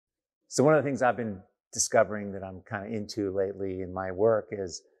So one of the things I've been discovering that I'm kind of into lately in my work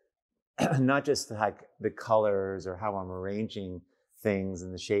is not just like the colors or how I'm arranging things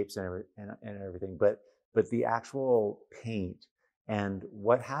and the shapes and everything, but the actual paint and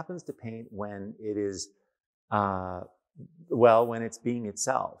what happens to paint when it is uh, when it's being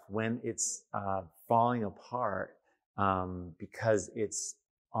itself, when it's falling apart because it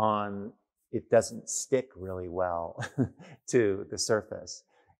doesn't stick really well to the surface.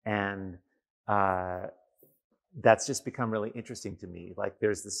 And uh, that's just become really interesting to me. Like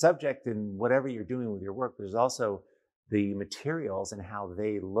there's the subject and whatever you're doing with your work, there's also the materials and how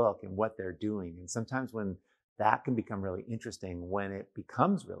they look and what they're doing. And sometimes when that can become really interesting, when it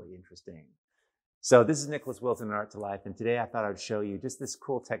becomes really interesting. So this is Nicholas Wilton, Art to Life, and today I thought I'd show you just this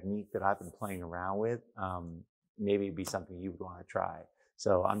cool technique that I've been playing around with. Maybe it'd be something you would want to try.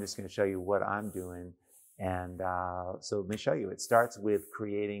 So I'm just going to show you what I'm doing, and so let me show you. It starts with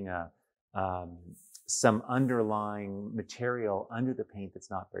creating some underlying material under the paint that's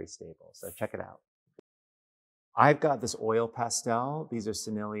not very stable. So check it out. I've got this oil pastel. These are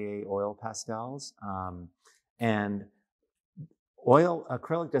Sennelier oil pastels, and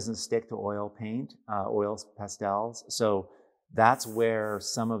acrylic doesn't stick to oil paint, oil pastels. So that's where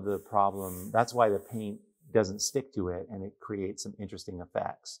some of the problem, that's why the paint doesn't stick to it and it creates some interesting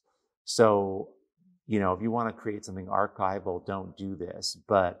effects. So, if you want to create something archival, don't do this.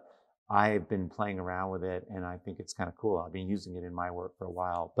 But I've been playing around with it and I think it's kind of cool. I've been using it in my work for a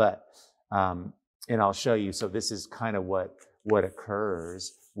while, and I'll show you. So this is kind of what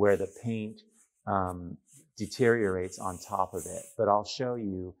occurs where the paint, deteriorates on top of it, but I'll show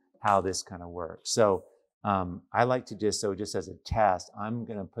you how this kind of works. So I like to just as a test, I'm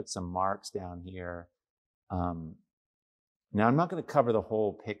going to put some marks down here. Now I'm not going to cover the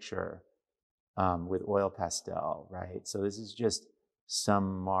whole picture with oil pastel, right? So this is just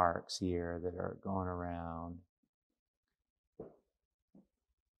some marks here that are going around.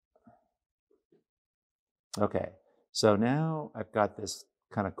 Okay, so now I've got this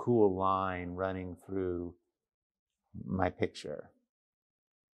kind of cool line running through my picture.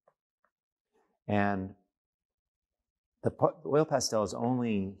 And the oil pastel is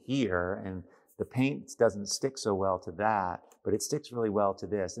only here, and the paint doesn't stick so well to that, but it sticks really well to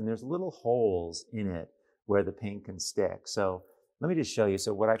this. And there's little holes in it where the paint can stick. So let me just show you.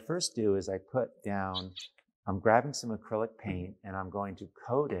 So what I first do is I put down, I'm grabbing some acrylic paint and I'm going to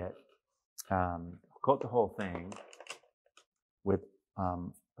coat it, coat the whole thing with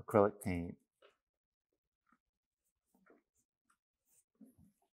acrylic paint.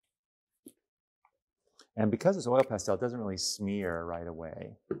 And because it's oil pastel, it doesn't really smear right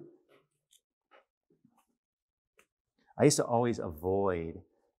away. I used to always avoid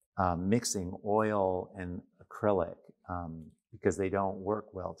mixing oil and acrylic because they don't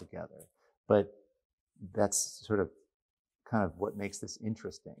work well together. But that's sort of kind of what makes this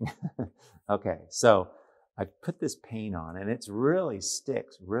interesting. Okay, so I put this paint on and it really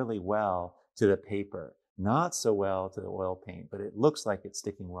sticks really well to the paper. Not so well to the oil paint, but it looks like it's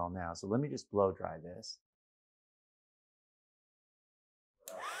sticking well now. So let me just blow dry this.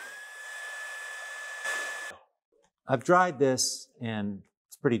 I've dried this and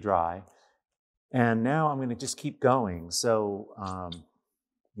it's pretty dry. And now I'm going to just keep going. So,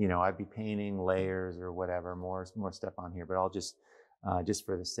 I'd be painting layers or whatever, more stuff on here, but I'll just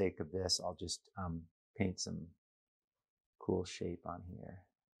for the sake of this, I'll just paint some cool shape on here.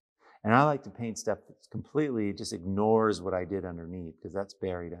 And I like to paint stuff that completely just ignores what I did underneath because that's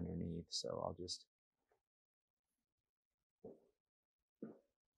buried underneath. So I'll just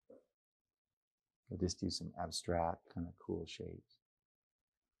do some abstract kind of cool shapes.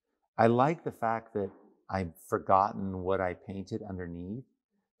 I like the fact that I've forgotten what I painted underneath.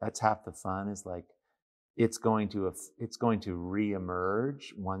 That's half the fun, is like it's going to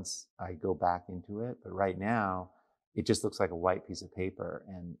reemerge once I go back into it. But right now, it just looks like a white piece of paper,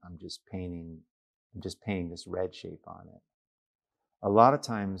 and I'm just painting this red shape on it. A lot of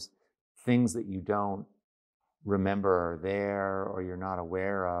times, things that you don't remember are there or you're not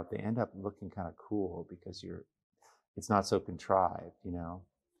aware of, they end up looking kind of cool because it's not so contrived,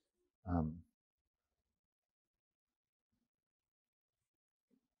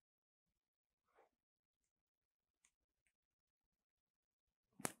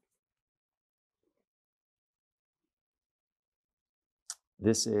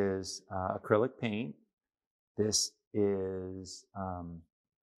 This is acrylic paint. This is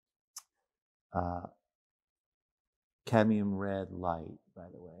cadmium red light, by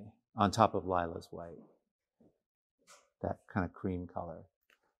the way, on top of lila's white, that kind of cream color.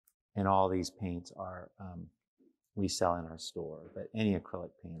 And all these paints are we sell in our store, but any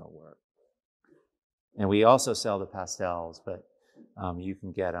acrylic paint will work. And we also sell the pastels, but you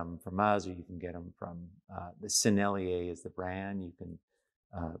can get them from us, or you can get them from the Sennelier is the brand.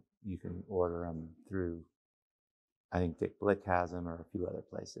 You can order them through, I think Dick Blick has them, or a few other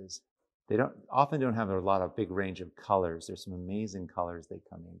places. They often don't have a lot of big range of colors. There's some amazing colors they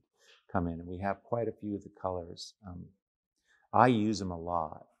come in, and we have quite a few of the colors. I use them a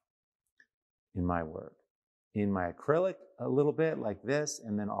lot in my work, in my acrylic a little bit like this,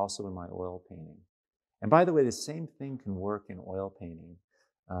 and then also in my oil painting. And by the way, the same thing can work in oil painting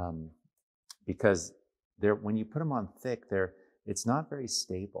because when you put them on thick, it's not very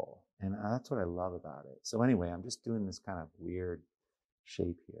stable, and that's what I love about it. So anyway, I'm just doing this kind of weird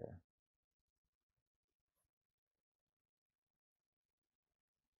shape here.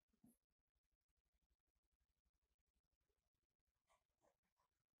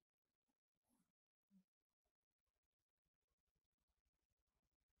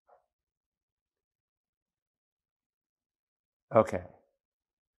 Okay,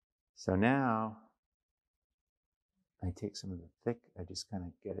 so now I take some of the thick, I just kind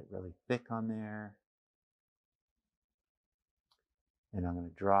of get it really thick on there. And I'm going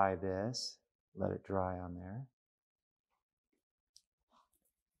to dry this, let it dry on there.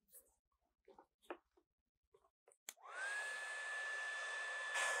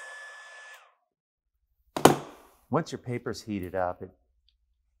 Once your paper's heated up,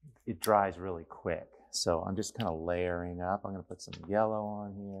 it dries really quick. So I'm just kind of layering up. I'm going to put some yellow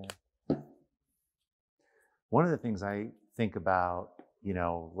on here. One of the things I think about,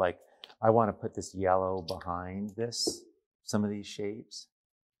 like I want to put this yellow behind some of these shapes.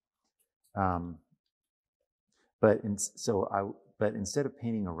 But instead of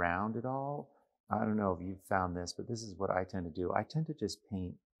painting around it all, I don't know if you've found this, but this is what I tend to do. I tend to just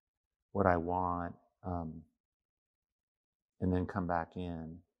paint what I want and then come back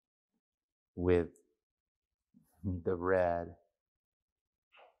in with the red.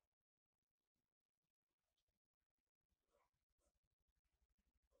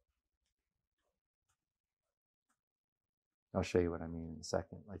 I'll show you what I mean in a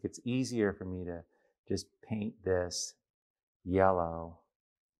second. Like it's easier for me to just paint this yellow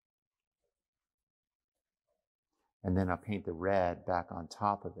and then I'll paint the red back on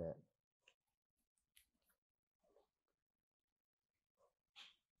top of it.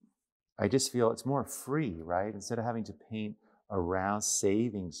 I just feel it's more free, right? Instead of having to paint around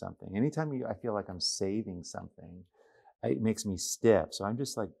saving something. Anytime I feel like I'm saving something, it makes me stiff. So I'm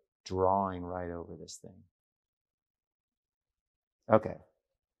just like drawing right over this thing. Okay.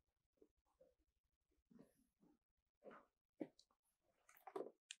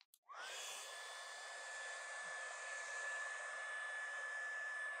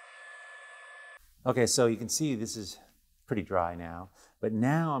 Okay, so you can see this is pretty dry now, but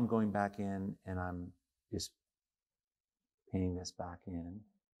now I'm going back in and I'm just painting this back in.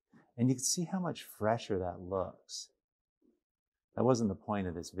 And you can see how much fresher that looks. That wasn't the point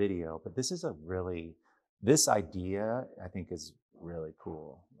of this video, but this idea I think is really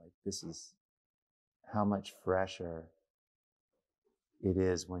cool. Like this is how much fresher it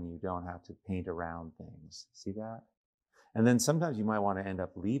is when you don't have to paint around things. See that? And then sometimes you might want to end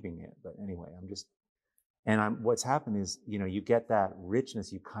up leaving it, but anyway, what's happened is, you get that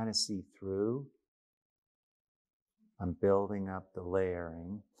richness you kind of see through. I'm building up the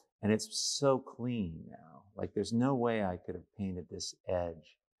layering, and it's so clean now. Like there's no way I could have painted this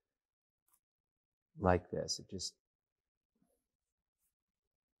edge like this.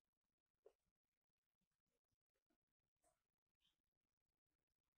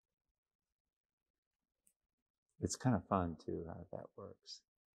 It's kind of fun too, how that works.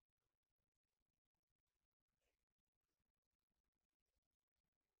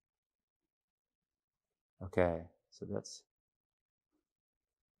 Okay, so that's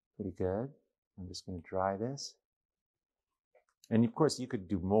pretty good. I'm just going to dry this. And of course, you could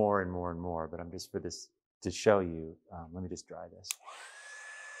do more and more and more, but I'm just for this to show you. Let me just dry this.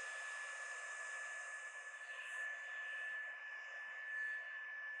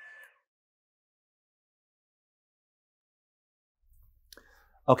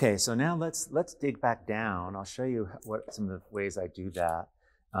 Okay, so now let's dig back down. I'll show you what some of the ways I do that,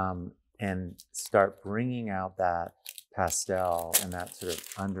 and start bringing out that pastel and that sort of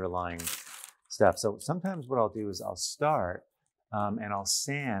underlying stuff. So sometimes what I'll do is I'll start and I'll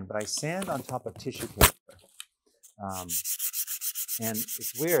sand, but I sand on top of tissue paper. And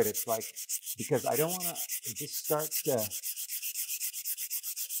it's weird. It's like, because I don't want to, it just starts to,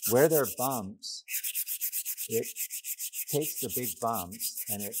 where there are bumps, it takes the big bumps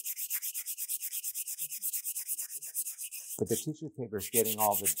and it but the tissue paper is getting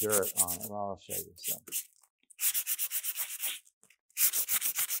all the dirt on it. Well, I'll show you. So.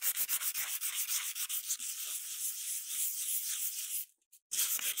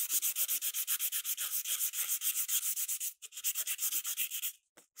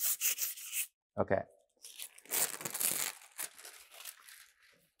 Okay.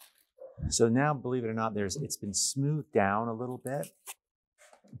 So now, believe it or not, it's been smoothed down a little bit,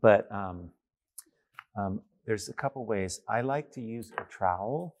 but there's a couple ways. I like to use a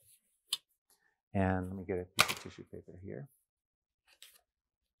trowel, and let me get a piece of tissue paper here.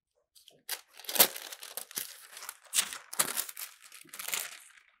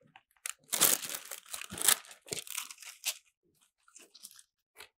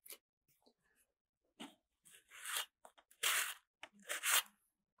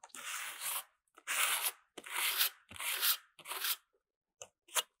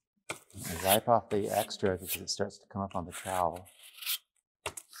 Wipe off the extra because it starts to come up on the trowel.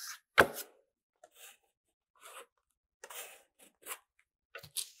 So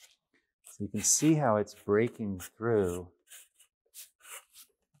you can see how it's breaking through.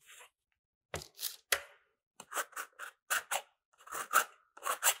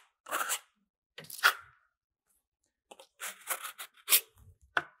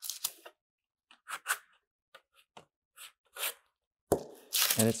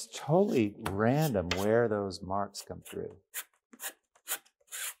 And it's totally random where those marks come through.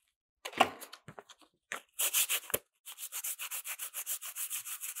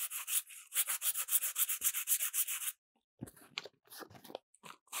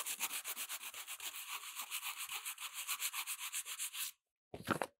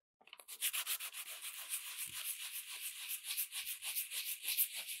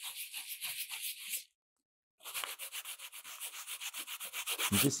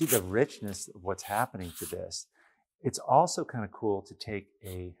 You just see the richness of what's happening to this. It's also kind of cool to take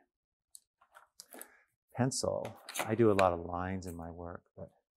a pencil. I do a lot of lines in my work, but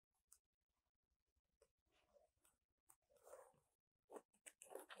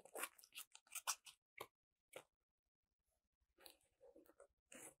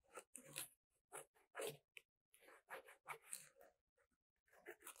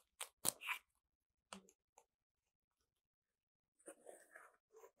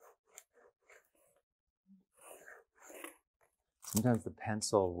sometimes the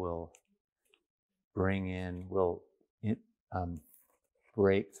pencil will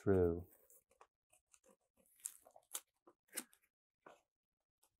break through.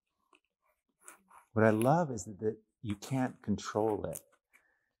 What I love is that you can't control it,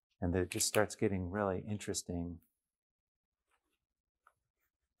 and that it just starts getting really interesting.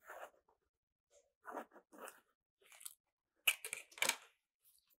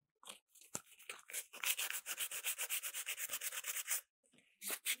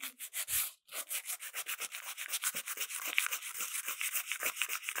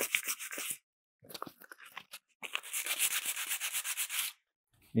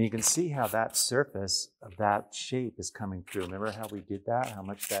 And you can see how that surface of that shape is coming through. Remember how we did that? How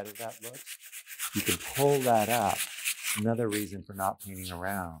much better that looks? You can pull that up. Another reason for not painting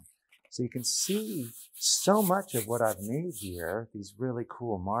around. So you can see so much of what I've made here, these really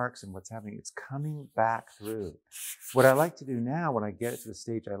cool marks and what's happening, it's coming back through. What I like to do now when I get it to the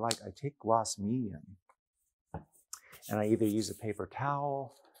stage I like, I take gloss medium and I either use a paper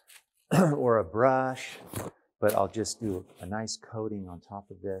towel or a brush, but I'll just do a nice coating on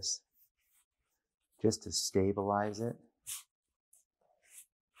top of this just to stabilize it.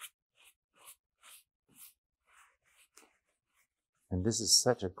 And this is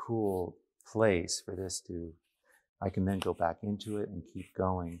such a cool place for this to, I can then go back into it and keep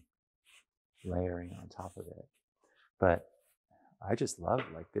going, layering on top of it. But I just love,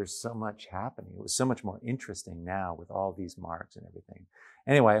 like, there's so much happening. It was so much more interesting now with all these marks and everything.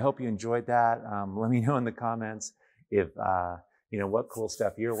 Anyway, I hope you enjoyed that. Let me know in the comments if, what cool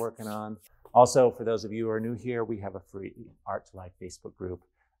stuff you're working on. Also, for those of you who are new here, we have a free Art to Life Facebook group.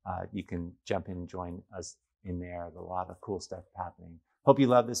 You can jump in and join us in there. There's a lot of cool stuff happening. Hope you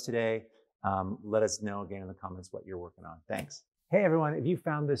love this today. Let us know again in the comments what you're working on. Thanks. Hey everyone, if you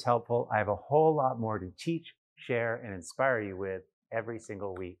found this helpful, I have a whole lot more to teach, share, and inspire you with every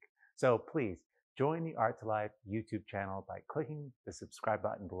single week. So please join the Art to Life YouTube channel by clicking the subscribe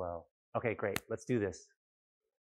button below. Okay, great. Let's do this.